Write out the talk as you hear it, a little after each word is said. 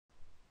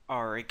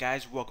Alright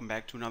guys, welcome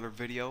back to another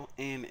video,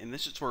 and in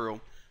this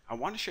tutorial I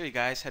want to show you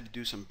guys how to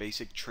do some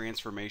basic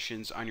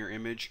transformations on your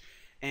image.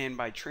 And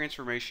by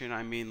transformation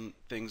I mean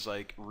things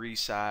like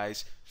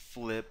resize,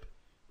 flip,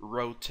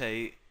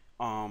 rotate,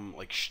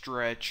 like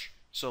stretch.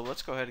 So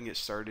let's go ahead and get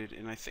started,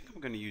 and I think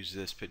I'm going to use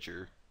this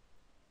picture,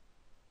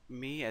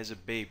 me as a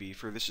baby,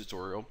 for this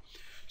tutorial.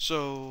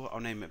 So I'll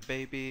name it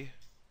baby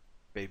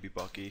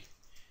Bucky,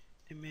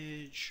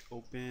 image,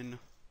 open,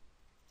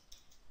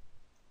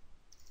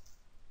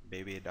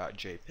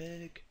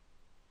 baby.jpg,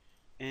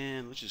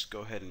 and let's just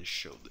go ahead and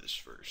show this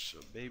first. So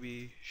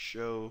baby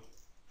show.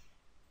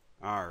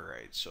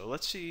 Alright, so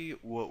let's see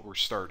what we're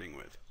starting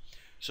with.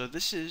 So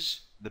this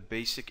is the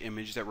basic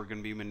image that we're going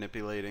to be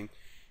manipulating,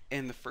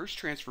 and the first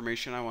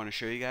transformation I want to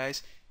show you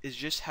guys is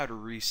just how to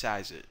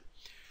resize it.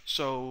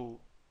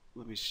 So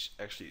let me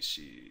actually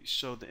see.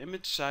 So the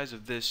image size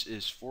of this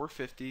is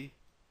 450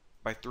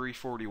 by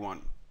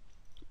 341.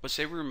 But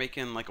say we were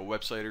making like a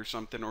website or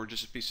something, or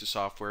just a piece of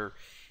software,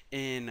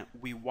 and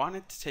we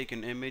wanted to take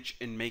an image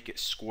and make it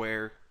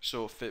square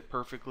so it fit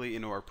perfectly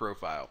into our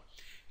profile.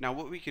 Now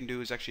what we can do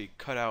is actually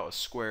cut out a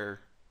square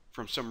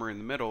from somewhere in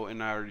the middle,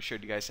 and I already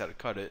showed you guys how to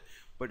cut it.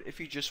 But if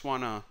you just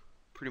want to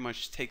pretty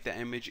much take the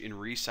image and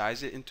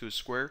resize it into a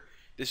square,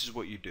 this is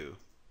what you do.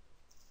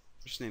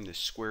 Just name this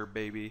square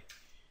baby,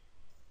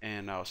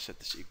 and I'll set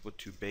this equal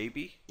to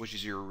baby, which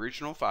is your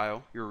original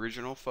file, your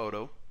original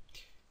photo,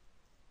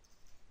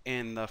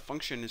 and the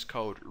function is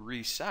called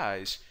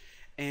resize.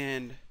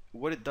 And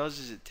what it does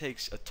is it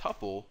takes a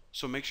tuple,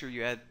 so make sure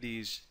you add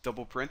these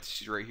double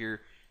parentheses right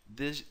here.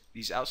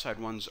 These outside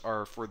ones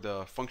are for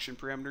the function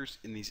parameters,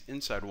 and these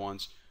inside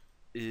ones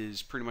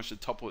is pretty much the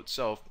tuple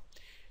itself.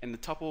 And the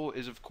tuple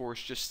is of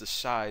course just the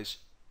size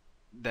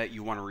that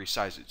you want to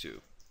resize it to.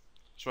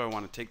 So I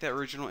want to take that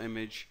original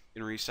image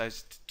and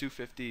resize it to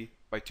 250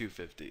 by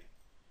 250.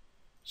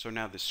 So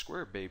now this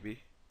square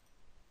baby,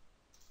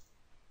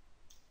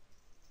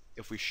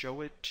 if we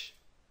show it,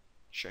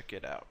 check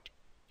it out.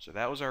 So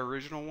that was our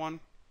original one,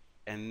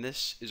 and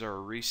this is our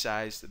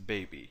resized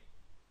baby,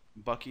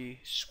 Bucky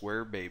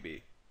square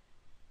baby.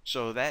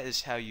 So that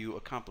is how you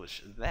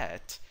accomplish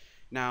that.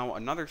 Now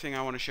another thing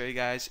I want to show you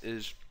guys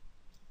is,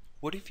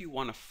 what if you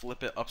want to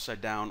flip it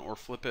upside down, or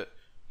flip it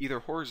either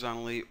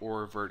horizontally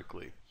or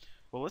vertically?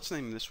 Well, let's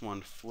name this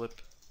one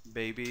flip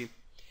baby.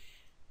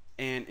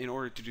 And in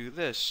order to do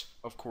this,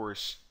 of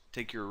course,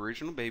 take your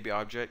original baby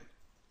object,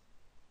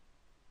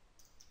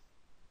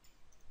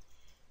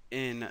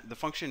 and the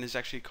function is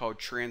actually called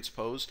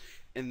transpose,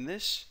 and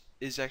this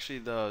is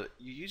actually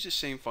you use the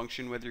same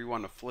function whether you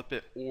want to flip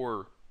it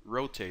or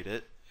rotate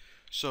it.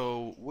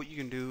 So what you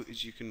can do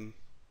is you can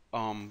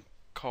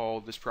call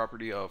this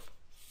property of,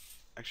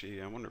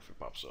 actually I wonder if it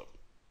pops up.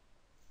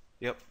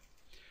 Yep.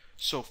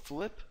 So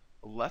flip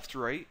left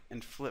right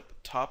and flip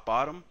top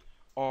bottom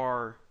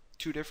are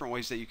two different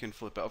ways that you can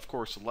flip it. Of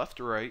course, left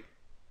to right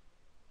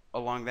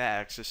along that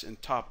axis,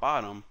 and top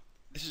bottom,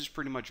 this is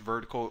pretty much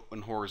vertical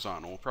and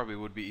horizontal. Probably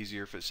would be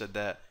easier if it said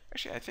that.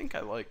 Actually, I think I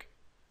like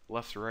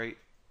left to right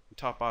and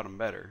top bottom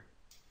better.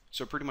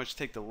 So pretty much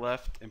take the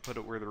left and put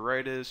it where the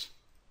right is.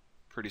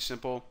 Pretty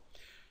simple.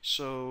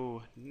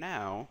 So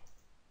now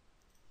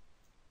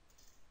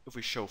if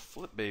we show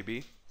flip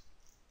baby,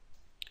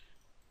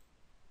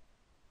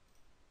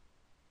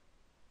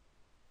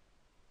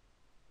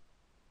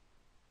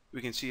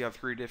 we can see you have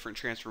three different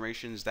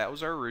transformations. That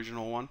was our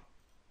original one,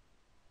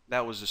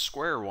 that was the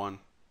square one,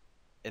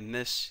 and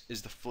this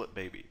is the flip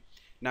baby.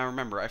 Now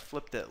remember, I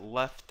flipped it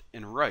left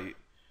and right,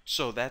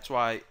 so that's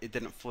why it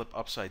didn't flip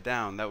upside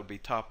down. That would be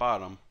top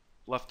bottom.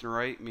 Left and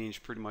right means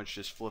pretty much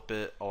just flip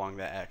it along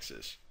that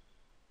axis.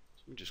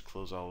 So let me just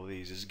close all of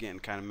these. This is getting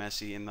kind of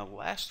messy. And the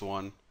last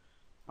one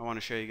I want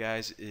to show you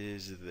guys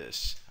is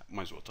this.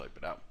 Might as well type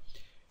it out.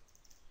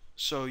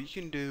 So you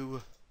can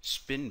do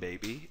spin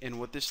baby, and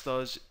what this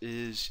does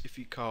is if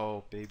you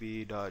call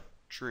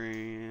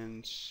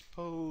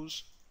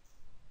baby.transpose,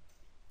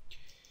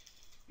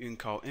 you can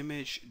call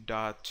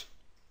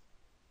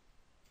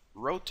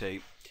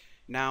image.rotate.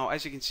 Now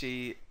as you can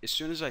see, as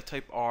soon as I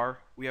type R,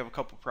 we have a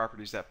couple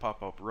properties that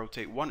pop up: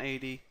 rotate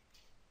 180,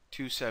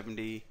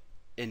 270,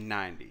 and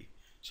 90.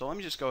 So let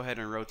me just go ahead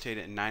and rotate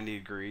it in 90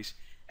 degrees.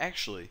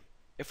 Actually,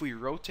 if we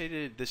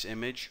rotated this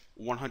image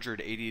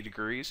 180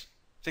 degrees,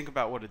 think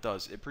about what it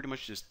does. It pretty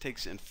much just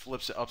takes it and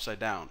flips it upside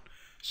down.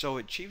 So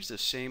it achieves the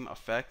same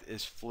effect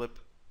as flip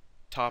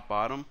top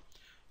bottom,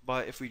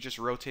 but if we just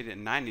rotate it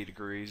 90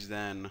 degrees,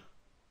 then I'll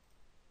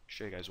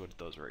show you guys what it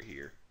does right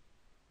here.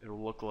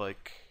 It'll look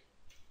like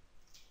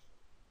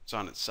it's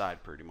on its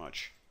side pretty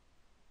much.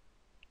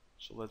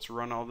 So let's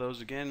run all those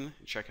again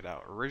and check it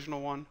out.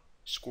 Original one,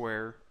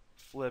 square,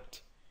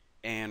 flipped,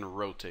 and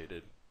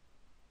rotated.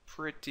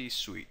 Pretty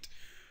sweet.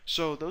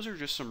 So those are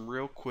just some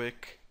real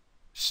quick,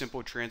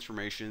 simple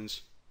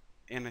transformations.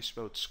 And I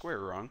spelled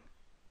square wrong.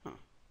 Huh,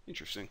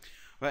 interesting.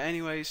 But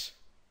anyways,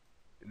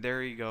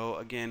 there you go.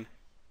 Again,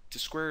 to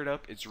square it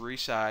up, it's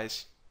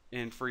resize.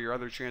 And for your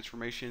other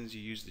transformations,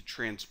 you use the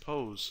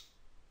transpose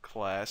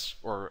class,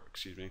 or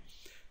excuse me,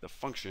 the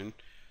function.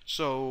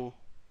 So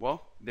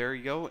well, there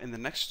you go. In the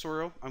next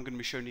tutorial, I'm going to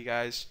be showing you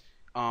guys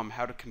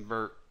how to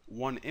convert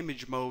one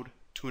image mode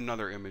to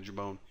another image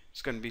mode.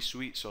 It's going to be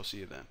sweet, so I'll see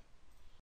you then.